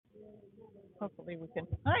Hopefully we can.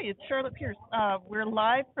 Hi, it's Charlotte Pierce. We're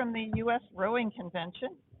live from the U.S. Rowing Convention,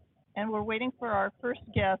 and we're waiting for our first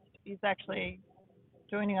guest. He's actually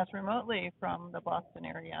joining us remotely from the Boston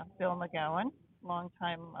area, Bill McGowan,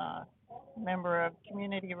 longtime member of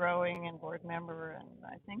Community Rowing and board member, and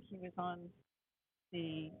I think he was on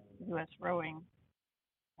the U.S. Rowing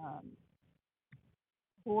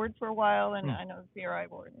board for a while, and I know the CRI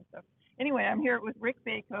board and stuff. Anyway, I'm here with Rick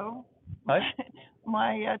Bako,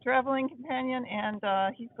 my traveling companion, and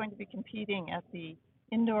he's going to be competing at the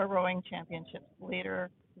Indoor Rowing Championships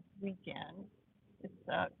later this weekend.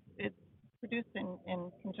 It's produced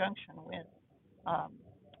in conjunction with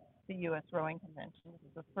the U.S. Rowing Convention. This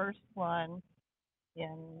is the first one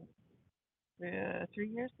in 3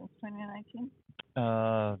 years since 2019?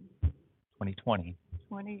 2020.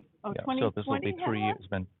 2020. So this will be 3 years. It's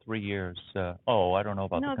been 3 years. I don't know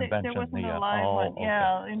about the convention. No, there wasn't a live one. Okay.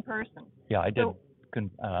 Yeah, in person. Yeah, I did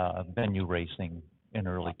venue racing in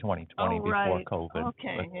early 2020 before COVID.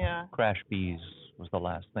 Okay, yeah. Crash Bees was the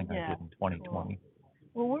last thing I did in 2020. Cool.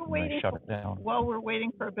 Well, we're waiting. Shut it down. While we're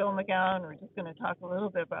waiting for Bill McGowan, we're just going to talk a little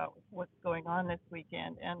bit about what's going on this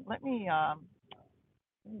weekend. And let me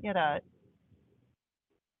get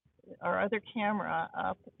our other camera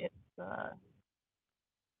up. It's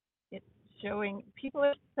showing people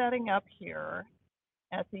are setting up here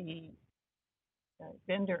at the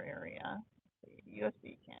vendor area. The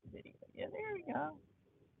USB cam video. Yeah, there we go.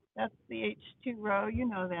 That's the H2 Row. You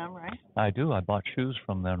know them, right? I do. I bought shoes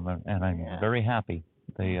from them, and I'm very happy.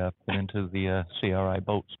 They fit into the CRI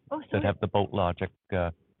boats that have the Boat Logic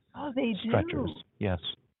they stretchers. do. Yes.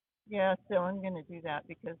 Yeah, so I'm going to do that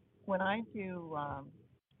because when I do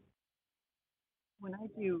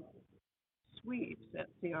sweeps at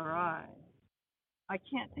CRI, I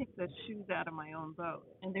can't take the shoes out of my own boat,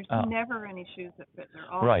 and there's never any shoes that fit. They're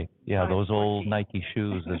all right. Yeah, those 14. old Nike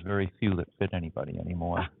shoes. There's very few that fit anybody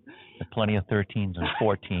anymore. There's plenty of 13s and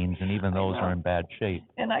 14s, and even those are in bad shape.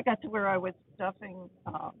 And I got to where I was stuffing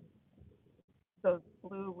those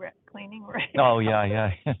blue cleaning rags. Oh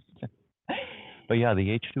yeah. But yeah, the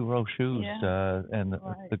H2 Row shoes, and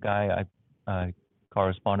the guy I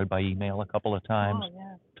corresponded by email a couple of times.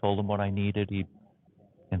 Told him what I needed. He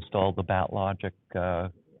installed the Bat Logic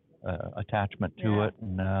attachment to it,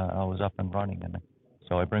 and I was up and running. And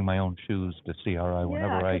so I bring my own shoes to CRI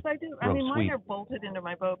whenever I do. I mean, mine are bolted into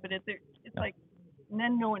my boat, but it's like, and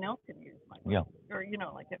then no one else can use my boat. Yeah. Or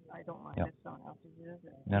like if I don't mind if someone else uses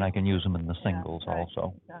it. Then I can use them in the singles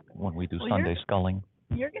also when we do Sunday sculling.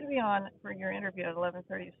 You're going to be on for your interview at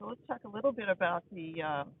 11:30. So let's talk a little bit about the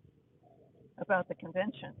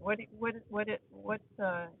convention. What do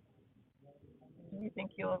you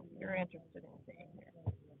think you're interested in seeing here?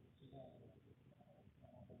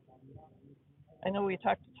 I know we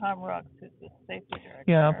talked to Tom Rux, who's the safety director.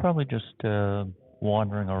 Yeah, I'm probably just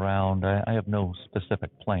wandering around. I have no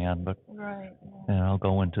specific plan, but I'll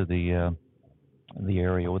go into the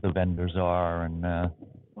area where the vendors are and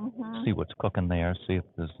see what's cooking there. See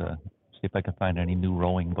if I can find any new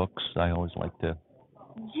rowing books. I always like to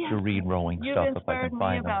read rowing stuff if I can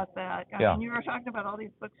find them. You inspired me about that. I mean, you were talking about all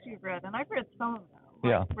these books you've read, and I've read some of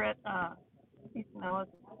them. I've read Ethan Ellis.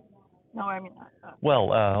 No, I mean not.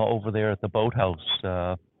 Well, over there at the Boathouse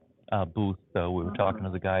booth, we were talking to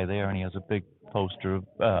the guy there, and he has a big poster of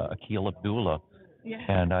Akil Abdullah. Yeah.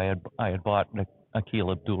 And I had bought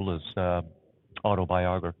Akil Abdullah's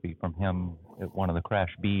autobiography from him at one of the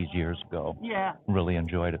Crash Bees years ago. Yeah. Really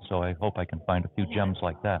enjoyed it, so I hope I can find a few gems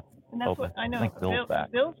like that. And that's what I know. Bill's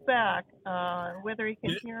back. Bill's back. Whether he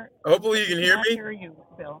can hear. Hopefully you can hear me. I hear you,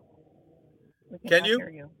 Bill. Can you? Hear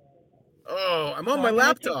you. Oh, I'm on my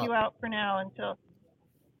laptop. I'll take you out for now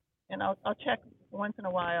and I'll check once in a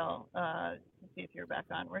while to see if you're back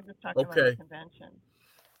on. We're just talking about the convention.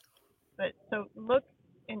 But so look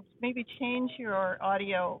and maybe change your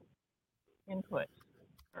audio input.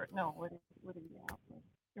 Or no, what is the output?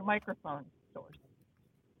 Your microphone source.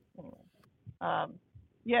 Anyway.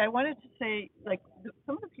 I wanted to say, like,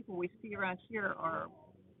 some of the people we see around here are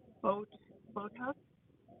Boathouse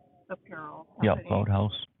Apparel Company. Yeah,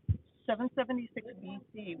 Boathouse. 776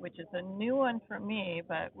 BC, which is a new one for me,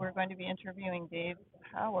 but we're going to be interviewing Dave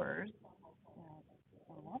Powers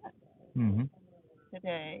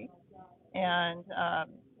today. And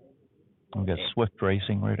we got Swift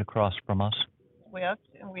Racing right across from us. Swift,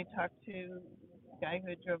 and we talked to a guy who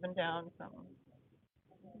had driven down from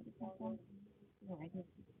he's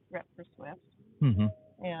rep for Swift.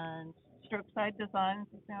 And Stroke-Side Designs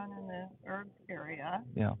is down in the Erg area.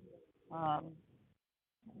 Yeah.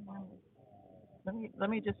 Let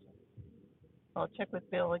me just. I'll check with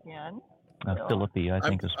Bill again. Philippi, I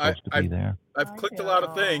think, is supposed to be there. I've clicked a lot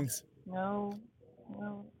of things. No,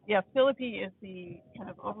 no. Yeah, Philippi is the kind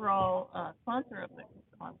of overall sponsor of the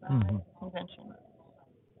convention.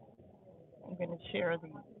 I'm going to share the.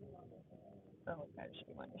 Oh, I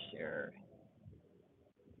actually want to share.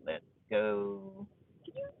 Let's go.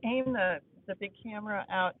 Can you aim the big camera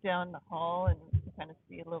out down the hall and you can kind of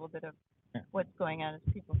see a little bit of what's going on as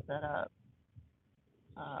people set up?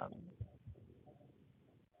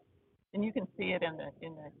 And you can see it in the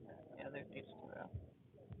yeah, there's H2O.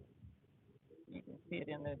 You can see it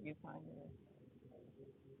in the viewfinder.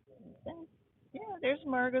 Okay. Yeah, there's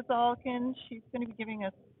Margot Zalkin. She's going to be giving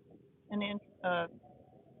us an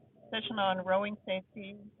session on rowing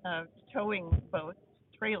safety, towing boats,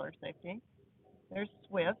 trailer safety. There's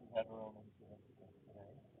Swift.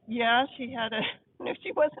 Yeah, she had a. No,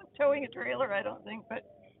 she wasn't towing a trailer, I don't think, but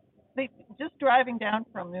they just driving down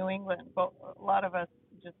from New England. But a lot of us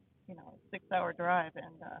just, 6-hour drive,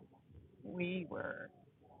 and we were.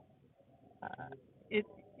 It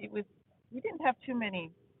was. We didn't have too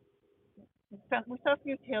many. We saw a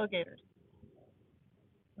few tailgaters,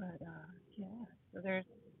 but yeah. So there's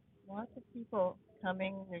lots of people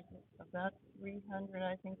coming. There's about 300,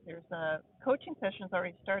 I think. There's coaching sessions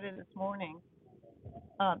already started this morning.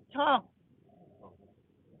 Tom.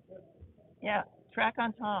 Yeah, track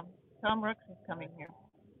on Tom. Tom Rooks is coming here.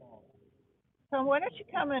 Tom, why don't you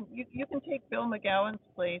come and you can take Bill McGowan's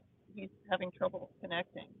place. He's having trouble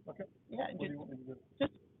connecting. Okay. Yeah, What do you want me to do?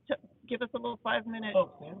 just give us a little 5-minute.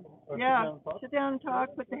 Oh, stand? Or Yeah, sit down and talk? sit down and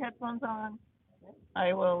talk. Put the headphones on.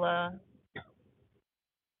 I will.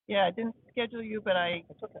 Yeah, I didn't schedule you, but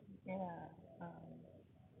That's okay. yeah,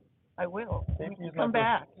 I will. Safety is Come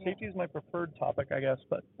back. Safety is my preferred topic, I guess,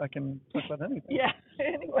 but I can talk about anything. Yeah.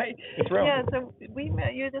 Anyway. It's rowing. Yeah. So we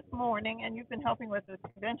met you this morning, and you've been helping with the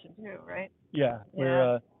convention too, right? Yeah,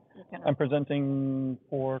 Yeah. I'm presenting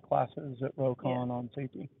 4 classes at RowCon on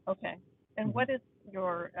safety. Okay. And what is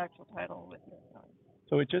your actual title with your firm?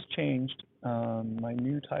 So it just changed. My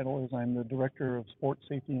new title is I'm the Director of Sports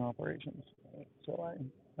Safety and Operations. So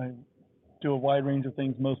I do a wide range of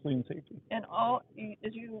things, mostly in safety. And all,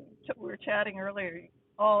 as we were chatting earlier,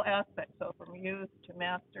 all aspects, so from youth to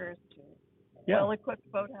masters to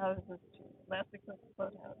well-equipped boathouses to less equipped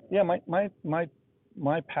boathouses. Yeah,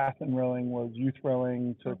 my path in rowing was youth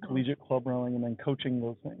rowing to collegiate club rowing and then coaching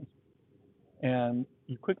those things. And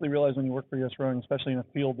you quickly realize when you work for US Rowing, especially in a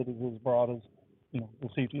field that is as broad as, the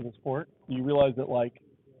safety of the sport, you realize that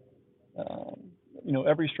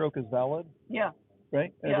every stroke is valid. Yeah.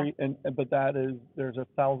 Right? But there's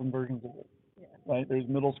 1,000 versions of it. Yeah. Right? There's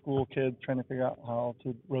middle school kids trying to figure out how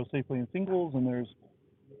to row safely in singles, and there's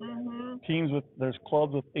there's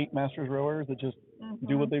clubs with 8 masters rowers that just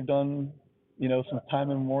do what they've done, since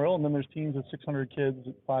time immemorial, and then there's teams of 600 kids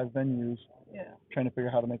at 5 venues trying to figure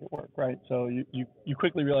out how to make it work, right? So you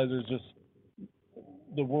quickly realize there's just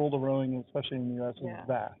the world of rowing, especially in the U.S., is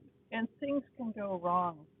vast. And things can go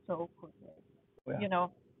wrong so quickly. Yeah.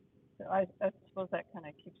 So I suppose that kind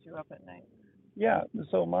of keeps you up at night. Yeah.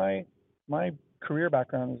 So my career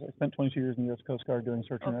background is I spent 22 years in the U.S. Coast Guard doing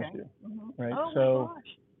search and rescue, right? Oh, so my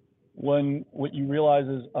gosh. what you realize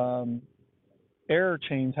is error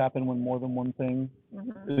chains happen when more than one thing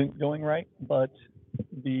isn't going right, but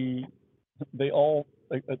they all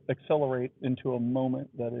accelerate into a moment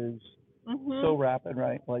that is so rapid,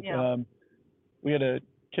 right? We had a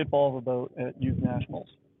kid fall off a boat at Youth Nationals,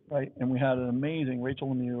 right? And we had an amazing,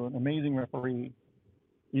 Rachel Lemieux, an amazing referee,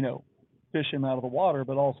 fish him out of the water,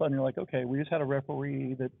 but all of a sudden you're like, okay, we just had a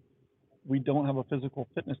referee that we don't have a physical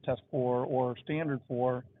fitness test for or standard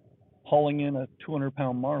for, hauling in a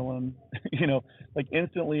 200-pound marlin,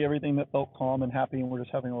 instantly everything that felt calm and happy and we're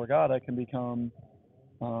just having a regatta can become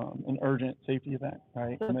an urgent safety event,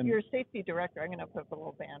 right? So if you're a safety director, I'm going to put up a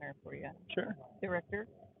little banner for you. Sure. Director,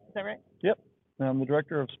 is that right? Yep. I'm the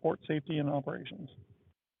Director of Sports Safety and Operations.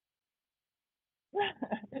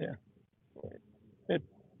 Yeah.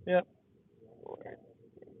 Yep.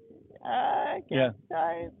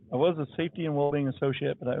 Guys. I was a Safety and Wellbeing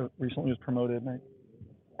Associate, but I recently was promoted, and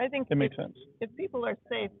I think it makes sense. If people are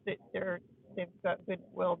safe, they've got good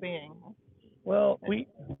well-being. Well,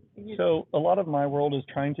 so a lot of my world is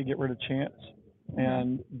trying to get rid of chance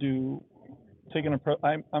and take an approach.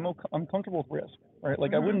 I'm comfortable with risk, right?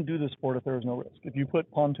 I wouldn't do this sport if there was no risk. If you put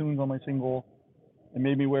pontoons on my single and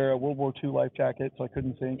made me wear a World War II life jacket so I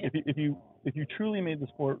couldn't sink, if you truly made the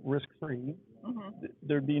sport risk-free,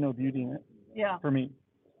 there'd be no beauty in it for me.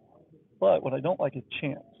 But what I don't like is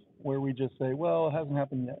chance, where we just say, well, it hasn't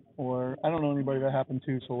happened yet, or I don't know anybody that happened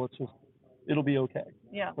to, so it'll be okay.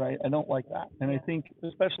 Yeah. Right? I don't like that. And I think,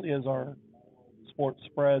 especially as our sport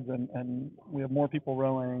spreads and we have more people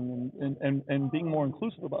rowing and being more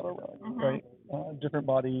inclusive about our rowing, right? Different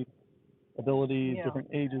body abilities, different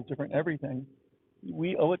ages, different everything.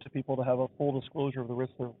 We owe it to people to have a full disclosure of the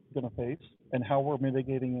risks they're going to face and how we're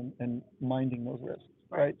mitigating and minding those risks,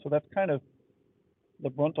 right? So that's kind of the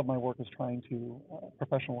brunt of my work, is trying to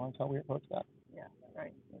professionalize how we approach that. Yeah,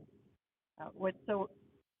 right. I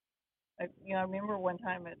remember one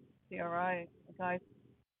time at CRI, a guy,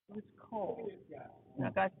 it was cold.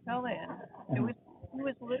 A guy fell in. He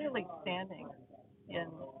was literally standing in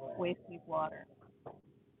waist deep water,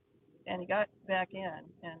 and he got back in,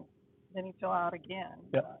 and then he fell out again.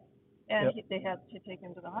 Yeah. And they had to take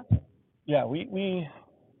him to the hospital. Yeah,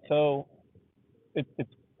 so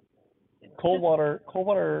it's cold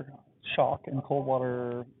water shock and cold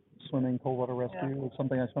water swimming, cold water rescue is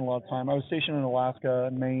something I spent a lot of time. I was stationed in Alaska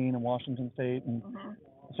and Maine and Washington State, and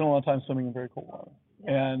I spent a lot of time swimming in very cold water.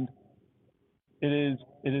 And it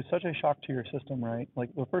is such a shock to your system, right?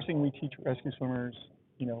 Like the first thing we teach rescue swimmers,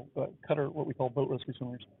 what we call boat rescue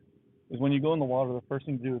swimmers, is when you go in the water, the first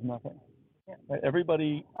thing to do is nothing. Yeah. Right?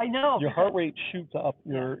 Everybody, I know, your heart rate shoots up,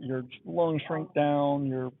 your lungs shrink down,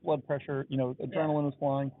 your blood pressure, adrenaline is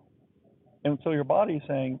flying. And so your body's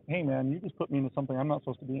saying, hey man, you just put me into something I'm not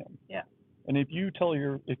supposed to be in. Yeah. And if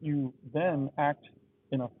you then act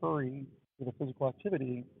in a hurry with a physical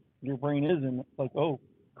activity, your brain is in like, oh,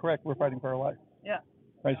 correct, we're fighting for our life. Yeah.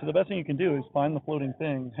 Right. So the best thing you can do is find the floating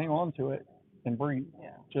thing, hang on to it, and breathe. Yeah.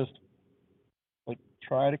 Just like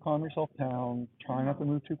try to calm yourself down, try not to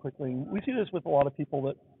move too quickly. We see this with a lot of people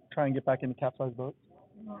that try and get back into capsized boats.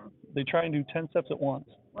 They try and do 10 steps at once.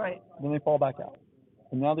 Right. Then they fall back out.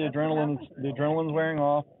 And now the adrenaline's wearing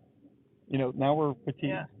off. Now we're fatigued.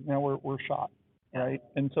 Yeah. Now we're shot. Yeah. Right.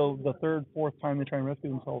 And so the third, fourth time they try and rescue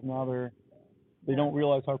themselves, now they don't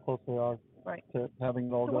realize how close they are to having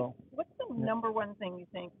it all go. What's the number one thing you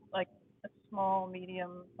think, like a small,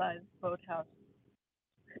 medium-sized boathouse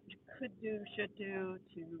should do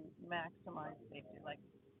to maximize safety, like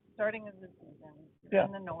starting in the season,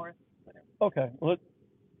 in the north, whatever? Okay. Well,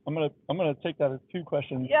 I'm gonna take that as two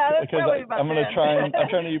questions. Yeah, that's probably about I'm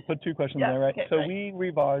trying to put two questions there, right? Okay, so we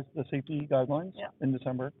revised the safety guidelines in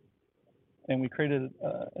December, and we created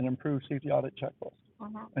an improved safety audit checklist.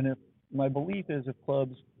 And my belief is if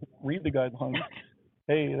clubs read the guidelines,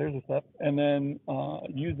 hey, there's a step, and then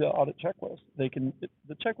use the audit checklist,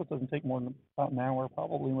 the checklist doesn't take more than about an hour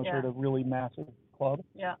probably unless you're at a really massive club.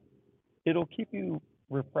 Yeah. It'll keep you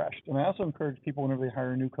refreshed. And I also encourage people whenever they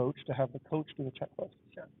hire a new coach to have the coach do the checklist.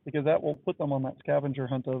 Sure. Because that will put them on that scavenger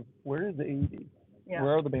hunt of where is the AED? Yeah.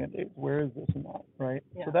 Where are the Band-Aids? Where is this and that, right?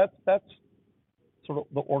 Yeah. So that's sort of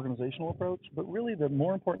the organizational approach. But really the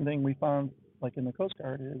more important thing we found, like in the Coast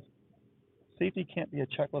Guard, is safety can't be a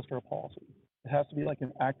checklist or a policy. It has to be like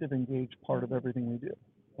an active, engaged part of everything we do,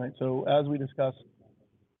 right? So as we discuss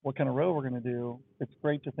what kind of row we're going to do, it's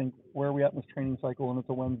great to think, where are we at in this training cycle, and it's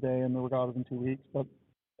a Wednesday and the regatta's in 2 weeks, but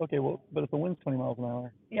if the wind's 20 miles an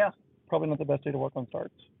hour, probably not the best day to work on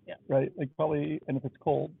starts, right? Like and if it's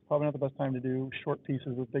cold, probably not the best time to do short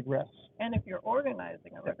pieces with big rests. And if you're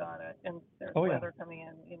organizing a regatta and there's weather coming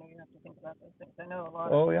in, you have to think about those things. I know a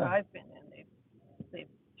lot of where I've been in, they've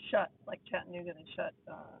shut, like Chattanooga,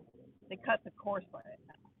 they cut the course by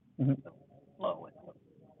the flow.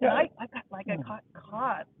 Yeah. I got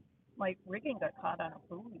caught, my rigging got caught on a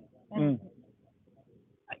buoy. And,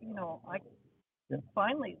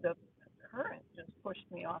 finally the current just pushed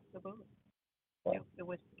me off the buoy. It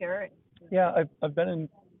was scary. I've been in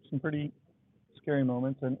some pretty scary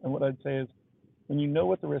moments. And what I'd say is when you know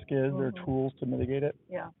what the risk is, there are tools to mitigate it.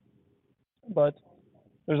 Yeah. But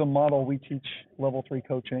there's a model we teach level 3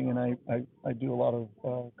 coaching, and I do a lot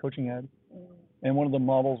of coaching ed. And one of the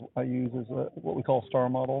models I use is what we call a STAR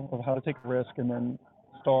model of how to take a risk, and then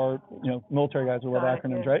STAR, military guys will love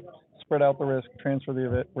acronyms, right? Spread out the risk, transfer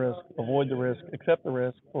the risk, avoid the risk, accept the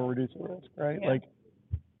risk, or reduce the risk, right? Yeah.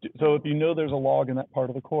 So if there's a log in that part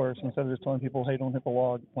of the course, instead of just telling people, hey, don't hit the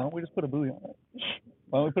log, why don't we just put a buoy on it?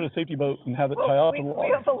 Why don't we put a safety boat and have it tie off the log?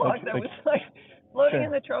 We have a log that was floating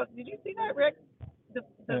in the trough. Did you see that, Rick?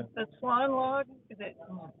 The swan log, is it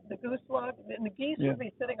the goose log? And the geese would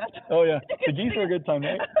be sitting on top. Oh, yeah. The geese are a good time,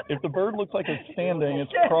 right? If the bird looks like it's standing,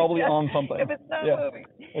 it's probably on something. If it's not moving.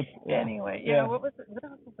 Anyway, what else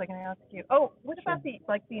was I going to ask you? Oh, what about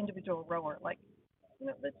the individual rower? Let's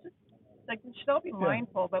just, we should all be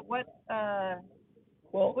mindful, but what's the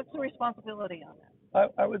responsibility on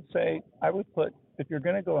that? I would say, put, if you're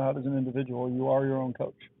going to go out as an individual, you are your own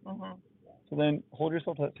coach. So then hold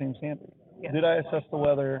yourself to that same standard. Yeah. Did I assess the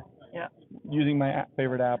weather using my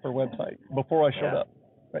favorite app or website before I showed up?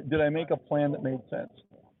 Right? Did I make a plan that made sense?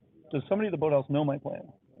 does somebody at the boathouse know my plan?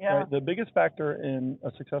 Yeah. Right? The biggest factor in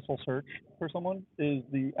a successful search for someone is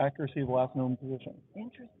the accuracy of the last known position.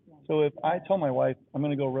 Interesting. So if I tell my wife I'm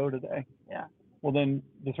going to go row today, Yeah. well then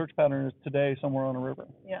the search pattern is today somewhere on a river.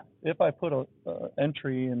 Yeah. If I put a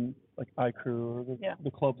entry in like iCrew or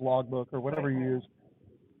the club's logbook or whatever you use,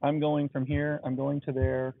 I'm going from here, I'm going to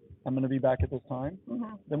there, I'm going to be back at this time.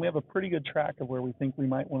 Mm-hmm. Then we have a pretty good track of where we think we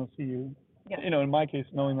might want to see you. Yeah. You know, in my case,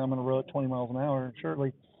 knowing that I'm going to row at 20 miles an hour,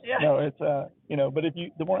 surely. Yeah. No, it's you know, but if you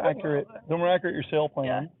the more accurate your sail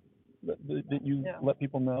plan that you let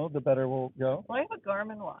people know, the better we'll go. Well, I have a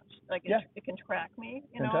Garmin watch. Like it can track me,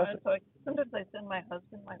 you know. And so sometimes I send my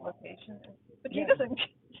husband my location, but he doesn't.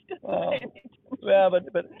 Pay attention. Yeah,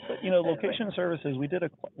 but you know, location services. We did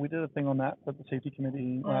a thing on that for the safety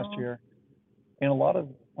committee last year, and a lot of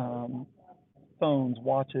phones,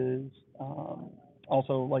 watches,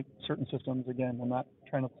 also like certain systems. Again, I'm not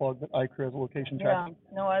trying to plug that iCrew has a location tracking.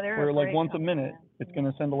 Yeah, no other. Where like once a minute, it's going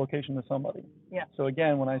to send a location to somebody. Yeah. So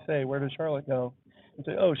again, when I say, where does Charlotte go? I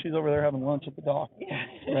say, oh, she's over there having lunch at the dock.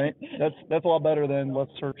 Yeah. Right? That's a lot better than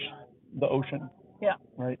let's search the ocean. Yeah.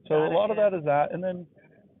 Right? So a lot of that is that, and then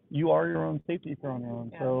you are your own safety if you're on your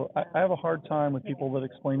own. So I have a hard time with people that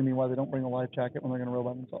explain to me why they don't bring a life jacket when they're going to row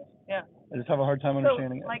by themselves. Yeah. I just have a hard time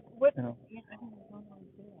understanding it. Like what? You know? I don't know how to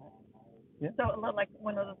do that. Yeah. So like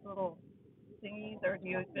one of those little thingies, or do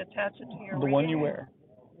you attach it to your the one you wear.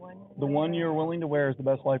 The one you're willing to wear is the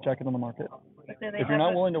best life jacket on the market. If you're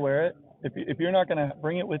not willing to wear it, if you're not going to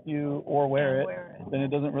bring it with you or wear it, then it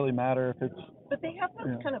doesn't really matter if it's. But they have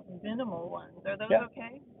those kind of minimal ones. Are those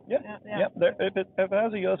okay? Yeah. If it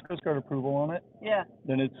has a U.S. Coast Guard approval on it,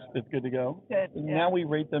 then it's good to go. Good. Now we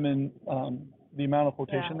rate them in the amount of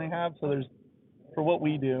flotation they have. So there's, for what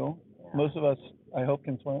we do, most of us, I hope,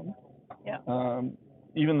 can swim. Yeah.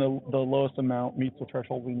 Even the lowest amount meets the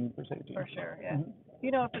threshold we need for safety. For sure, yeah. Do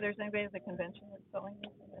you know if there's anybody at the convention that's selling this?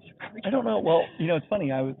 I don't know. Well, you know, it's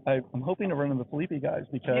funny. I'm hoping to run into the Felipe guys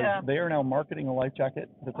because they are now marketing a life jacket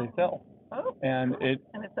that they sell. Oh. And it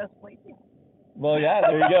says Felipe. Well, yeah,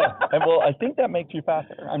 there you go. And well, I think that makes you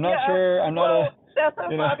faster. I'm not sure. I'm not that's what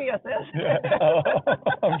Fabio says.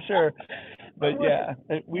 I'm sure. But yeah,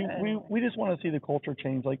 we just want to see the culture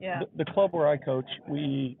change. Like the club where I coach,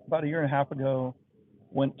 we about a year and a half ago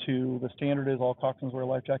went to the standard is all coxswains wear a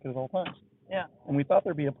life jacket at all times. Yeah. And we thought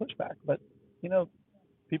there'd be a pushback, but you know,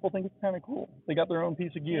 people think it's kind of cool. They got their own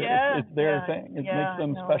piece of gear. It's their thing. It makes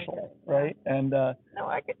them special, right? And no,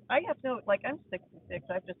 I have no, like, I'm 66.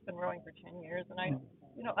 I've just been rowing for 10 years, and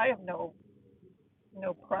I have no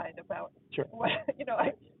pride about. Sure. You know,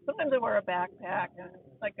 sometimes I wear a backpack and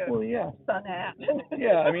like a sun hat.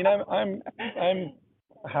 Yeah, I mean, I'm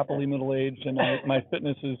happily middle aged, and my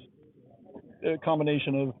fitness is a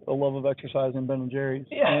combination of a love of exercise and Ben and Jerry's.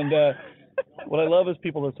 Yeah. And what I love is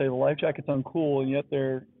people that say the life jacket's uncool, and yet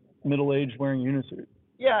they're middle aged wearing unisuit.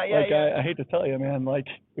 Yeah. I hate to tell you, man, like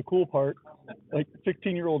the cool part, like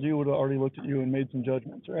 16-year-old you would have already looked at you and made some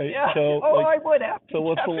judgments, right? Yeah. So, I would have.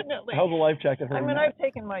 So how's the life jacket hurting? I mean, I've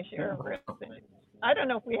taken my share of risks. I don't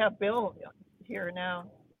know if we have Bill here now.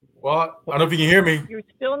 Well, I don't know if you can hear me. We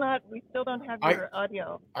still don't have your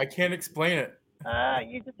audio. I can't explain it.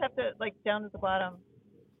 You just have to, like, down at the bottom,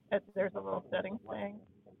 there's a little settings thing.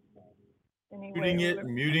 Anyway,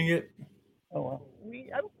 muting it. Oh, wow.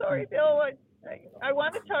 I'm sorry, Bill. I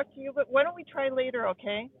want to talk to you, but why don't we try later,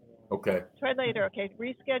 okay? Okay. Try later, okay?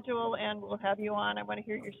 Reschedule, and we'll have you on. I want to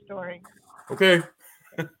hear your story. Okay.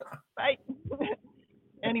 Bye.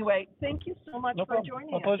 Anyway, thank you so much for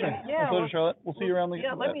joining us. My pleasure. Yeah, My pleasure, Charlotte. We'll see you around the.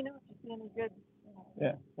 Yeah, let me know if you see any good.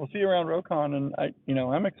 Yeah, we'll see you around RowCon, and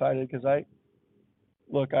I'm excited because I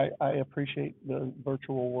appreciate the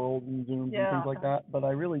virtual world and Zooms and things like that, but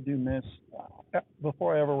I really do miss.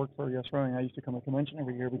 Before I ever worked for Yes Rowing, I used to come to convention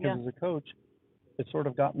every year because as a coach, it sort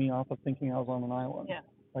of got me off of thinking I was on an island. Yeah.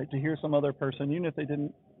 Right, to hear some other person, even if they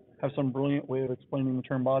didn't have some brilliant way of explaining the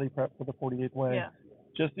term body prep for the 48th way. Yeah.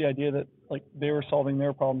 Just the idea that like they were solving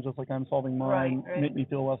their problems just like I'm solving mine made me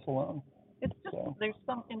feel less alone. It's just there's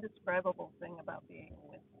some indescribable thing about being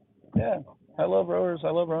with. Yeah, I love rowers.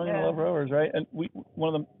 I love rowing. I love rowers, right? And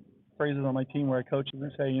one of the phrases on my team where I coach is we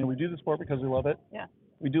say, we do the sport because we love it. Yeah.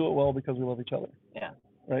 We do it well because we love each other. Yeah.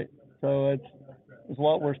 Right. So there's a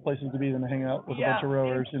lot worse places to be than to hang out with a bunch of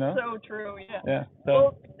rowers, So true. Yeah. Yeah. So,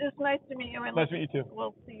 well, it's nice to meet you. And nice to meet you too.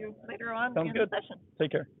 We'll see you later on in the session.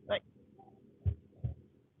 Take care. Bye.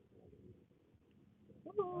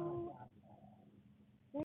 Ooh.